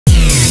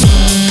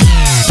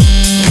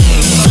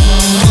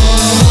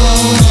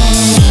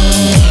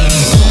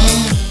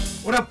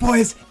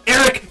boys?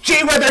 Eric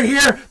Jweather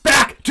here,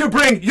 back to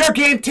bring your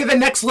game to the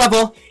next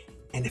level.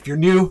 And if you're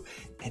new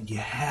and you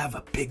have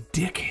a big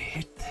dick,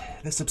 hit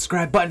the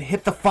subscribe button,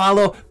 hit the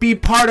follow, be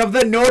part of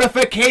the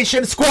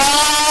notification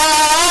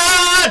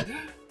squad!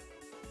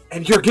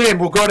 And your game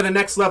will go to the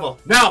next level.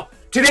 Now,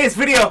 today's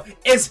video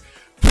is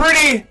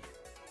pretty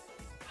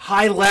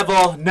high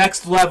level,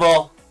 next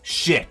level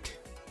shit.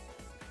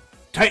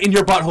 Tighten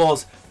your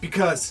buttholes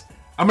because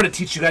I'm going to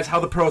teach you guys how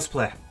the pros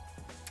play.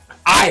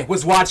 I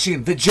was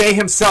watching the J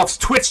himself's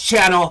Twitch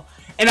channel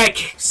and I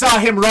saw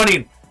him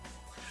running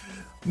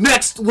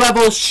next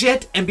level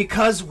shit, and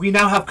because we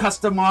now have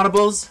custom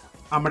audibles,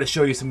 I'm going to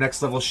show you some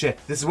next level shit.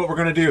 This is what we're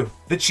going to do.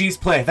 The cheese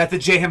play that the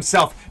J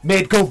himself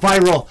made go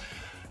viral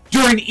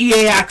during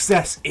EA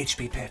Access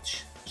HP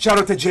pitch. Shout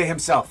out to J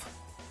himself.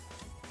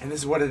 And this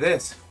is what it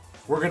is.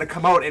 We're going to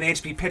come out in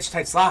HP pitch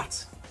tight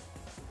slots.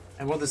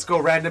 And we'll just go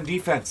random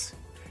defense.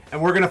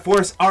 And we're going to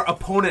force our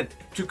opponent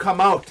to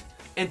come out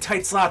in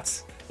tight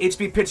slots.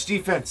 HP pitch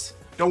defense.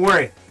 Don't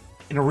worry.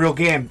 In a real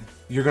game,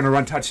 you're going to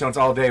run touchdowns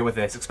all day with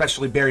this.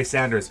 Especially Barry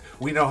Sanders.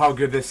 We know how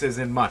good this is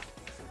in MUT.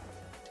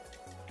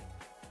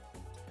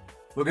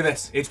 Look at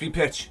this. HP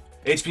pitch.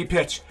 HP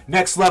pitch.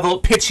 Next level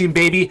pitching,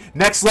 baby.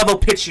 Next level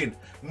pitching.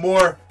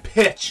 More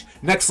pitch.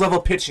 Next level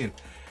pitching.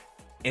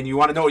 And you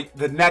want to know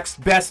the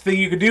next best thing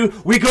you can do?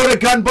 We go to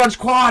Gun Bunch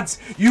Quads.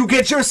 You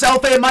get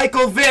yourself a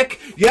Michael Vick.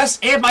 Yes,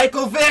 a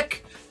Michael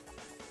Vick.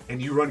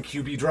 And you run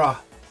QB draw.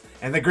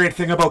 And the great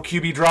thing about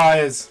QB draw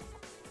is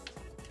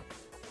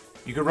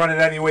you can run it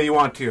any way you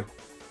want to.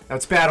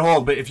 That's bad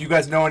hold, but if you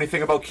guys know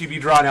anything about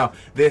QB draw now,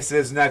 this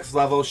is next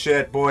level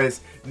shit,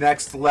 boys.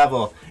 Next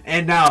level.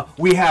 And now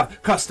we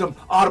have custom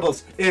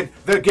audibles in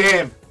the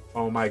game.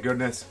 Oh my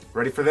goodness.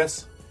 Ready for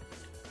this?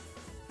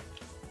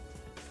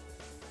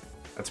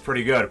 That's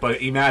pretty good,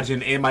 but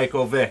imagine a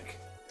Michael Vick.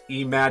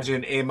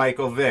 Imagine a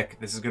Michael Vick.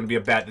 This is gonna be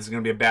a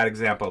bad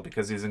example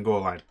because he's in goal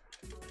line.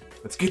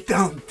 Let's get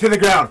down to the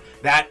ground.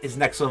 That is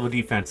next level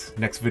defense.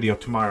 Next video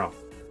tomorrow.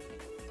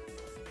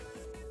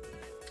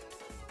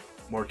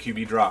 More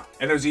QB draw.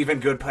 And there's even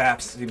good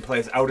passing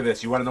plays out of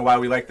this. You want to know why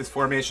we like this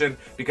formation?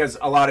 Because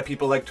a lot of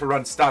people like to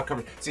run stock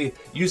cover. See,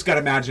 you just got to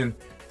imagine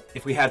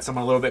if we had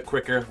someone a little bit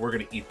quicker, we're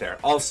going to eat there.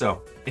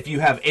 Also, if you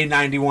have a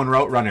 91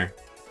 route runner,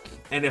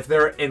 and if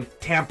they're in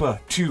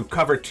Tampa 2,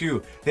 cover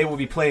 2, they will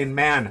be playing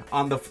man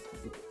on the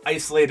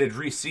isolated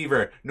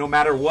receiver no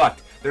matter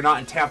what. They're not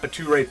in Tampa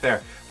 2 right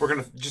there. We're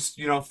going to just,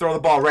 you know, throw the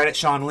ball right at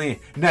Sean Lee.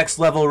 Next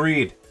level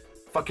read.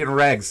 Fucking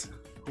regs.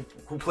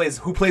 Who plays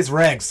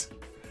regs?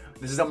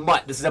 This is a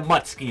MUT. This is a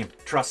MUT scheme.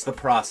 Trust the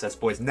process,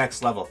 boys.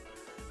 Next level.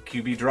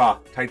 QB draw.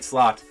 Tight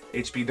slot.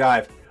 HP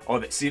dive.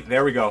 Oh, see,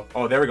 there we go.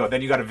 Oh, there we go.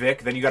 Then you got a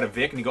Vic. Then you got a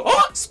Vic. And you go,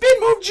 oh, spin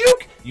move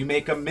juke. You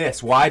make a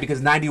miss. Why?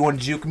 Because 91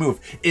 juke move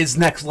is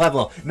next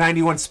level.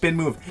 91 spin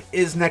move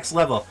is next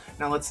level.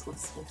 Now let's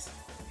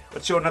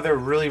show another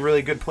really,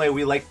 really good play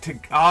we like to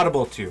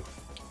audible to.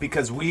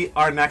 Because we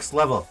are next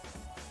level.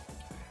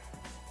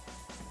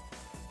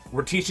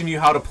 We're teaching you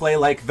how to play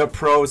like the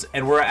pros.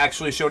 And we're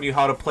actually showing you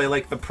how to play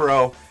like the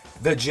pro.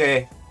 The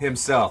J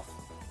himself.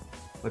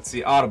 Let's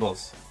see,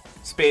 audibles.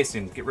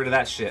 Spacing, get rid of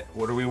that shit.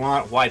 What do we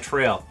want? Y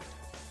trail.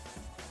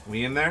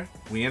 We in there?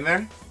 We in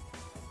there?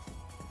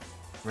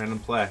 Random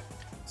play.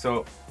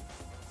 So,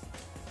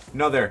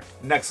 another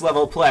next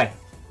level play.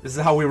 This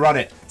is how we run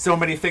it. So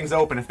many things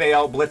open. If they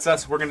out blitz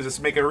us, we're going to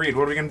just make a read.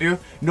 What are we going to do?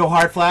 No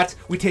hard flats.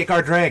 We take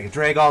our drag.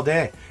 Drag all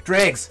day.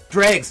 Drags.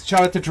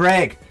 Shout out to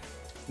drag.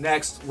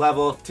 Next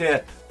level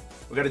tip.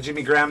 We got a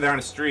Jimmy Graham there on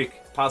a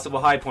streak. Possible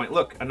high point.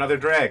 Look, another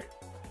drag.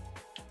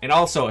 And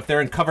also, if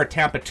they're in cover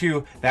Tampa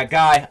 2, that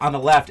guy on the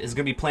left is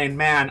going to be playing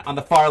man on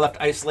the far left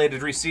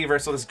isolated receiver,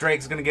 so this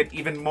drag's going to get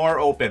even more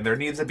open. There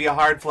needs to be a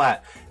hard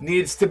flat.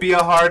 Needs to be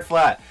a hard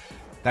flat.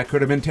 That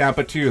could have been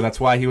Tampa 2. That's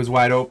why he was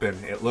wide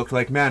open. It looked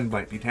like man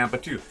might be Tampa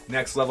 2.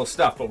 Next level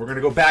stuff, but we're going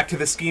to go back to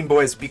the scheme,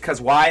 boys, because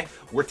why?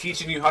 We're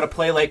teaching you how to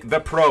play like the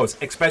pros,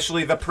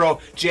 especially the pro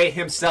J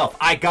himself.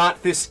 I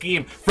got this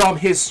scheme from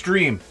his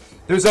stream.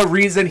 There's a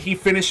reason he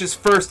finishes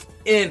first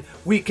in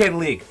Weekend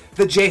League.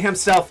 The J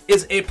himself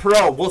is a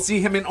pro. We'll see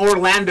him in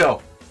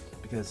Orlando.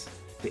 Because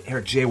the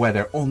Eric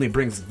Jweather only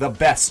brings the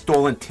best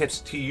stolen tips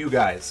to you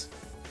guys.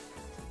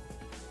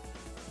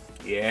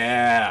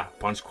 Yeah.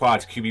 Punch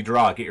quads, QB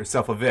draw. Get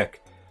yourself a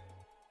Vic.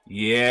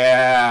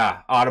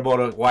 Yeah. Audible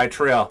to Y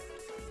trail.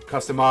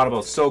 Custom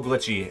audible. So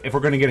glitchy. If we're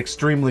going to get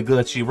extremely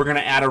glitchy, we're going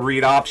to add a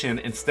read option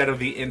instead of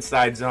the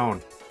inside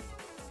zone.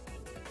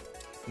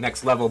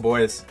 Next level,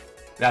 boys.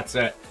 That's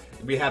it.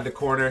 We have the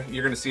corner.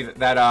 You're going to see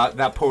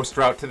that post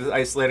route to the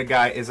isolated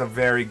guy is a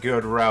very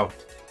good route.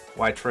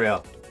 Y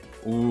trail.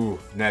 Ooh,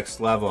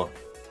 next level.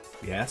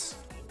 Yes.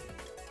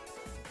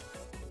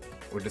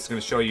 We're just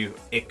going to show you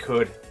it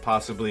could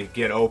possibly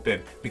get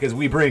open because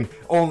we bring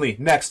only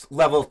next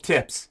level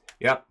tips.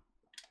 Yep.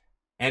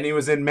 And he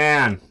was in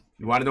man.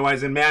 You want to know why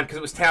he's in man? Because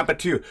it was Tampa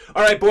 2.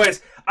 All right,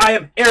 boys. I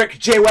am Eric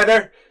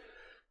Jweather.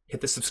 Hit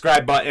the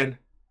subscribe button.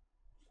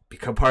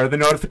 Become part of the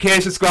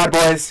notification squad,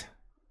 boys.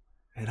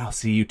 And I'll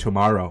see you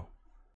tomorrow.